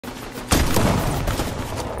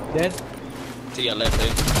Dead? To your left,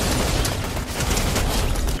 dude.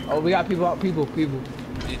 Oh, we got people out. People. Dude,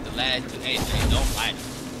 the last two. Hey, don't fight.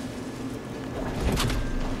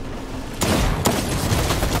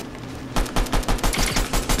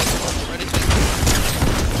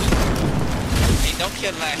 Hey, don't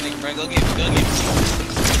kill the last nigga, bro. Go get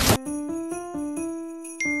him.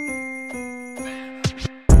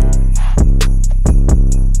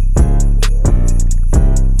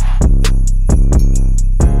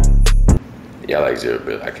 Yeah, I like 0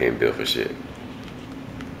 build. I can't build for shit.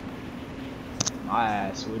 My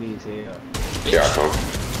ass, what is hell? Here I come.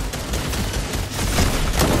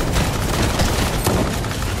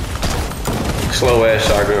 Slow ass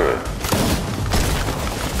shotgun.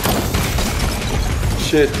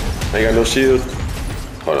 Shit. I ain't got no shield.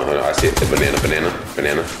 Hold on. I see it. The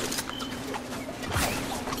banana.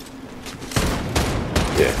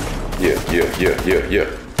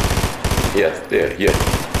 Yeah.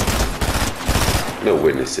 No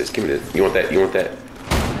witnesses. Give me this. You want that?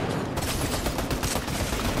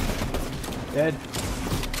 Dead.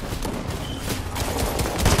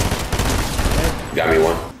 Got me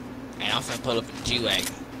one. Hey, I'm finna pull up in the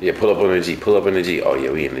G-Wagon. Yeah, pull up on the G. Oh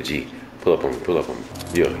yeah, we in the G. Pull up on me.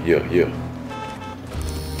 Yeah.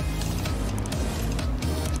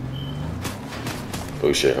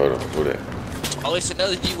 Oh shit, hold on. Who that? Oh, it's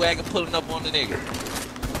another G-Wagon pulling up on the nigga.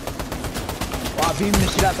 Wow, beaming the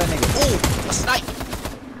shit out that nigga. Ooh, a snipe.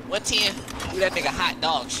 110. Do that nigga hot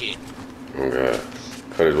dog shit. Oh god.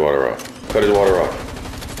 Cut his water off. They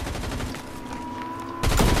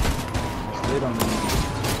don't know.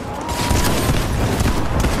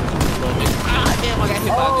 Ah, damn, I got hit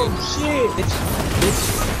by a dude. Oh shit!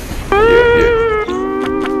 Yeah.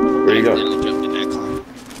 Where'd he go? Jumped in that car.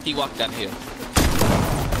 He walked down the hill.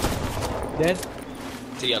 Dead?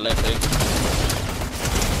 To your left, dude.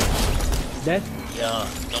 Dead? Yeah,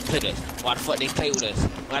 don't put us. Why the fuck they play with us?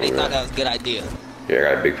 Why they thought that was a good idea? Yeah, I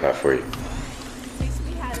got a big pot for you.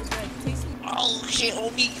 Oh shit,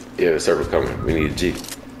 on me. Yeah, the server's coming. We need a G.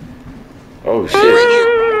 Oh shit.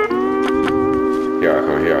 Right Here I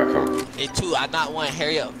come. here. Hey, two, I not one.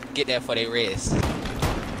 Hurry up. Get there for they rest.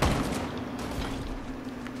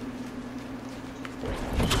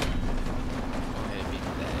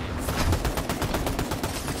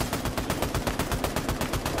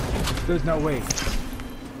 There's no way.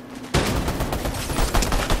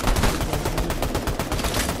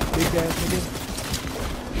 Big ass nigga.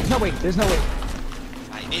 There's no way.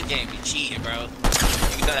 Like, this game be cheating, bro. You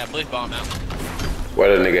can throw that bush bomb out.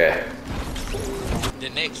 Where the nigga at? The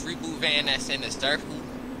next reboot van that's in the circle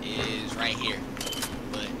is right here.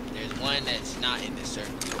 But there's one that's not in the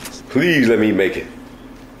circle. Please let me make it.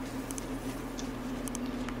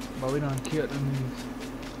 But we done killed them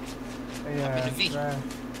niggas. Yeah,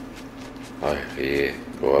 Oh yeah.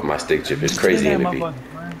 Boy, my stick chip is crazy in the beat.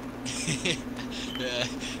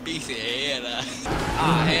 He said, hell nah.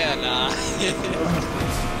 Ah, hell nah.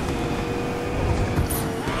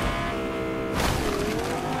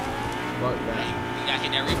 Fuck that. You gotta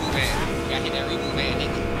hit that reboot van.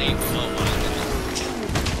 They remote one.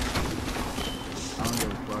 I don't give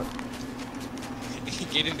a fuck.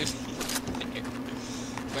 Get in this.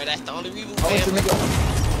 Bro, that's the only reboot Oh, it's a van. nigga.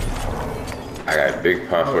 I got a big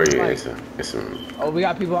pot for you. It's some. Oh, we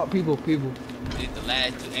got people out. People. This the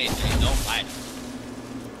last two. Hey, don't fight.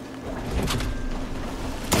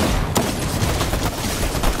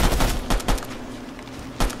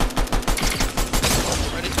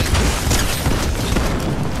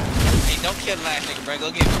 Hey, don't kill the last nigga, bro.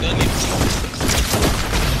 Go get him.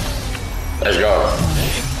 Let's go.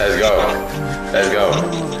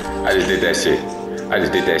 I just did that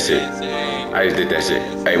shit.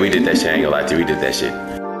 Hey, we did that shit. I ain't gonna lie to you. We did that shit.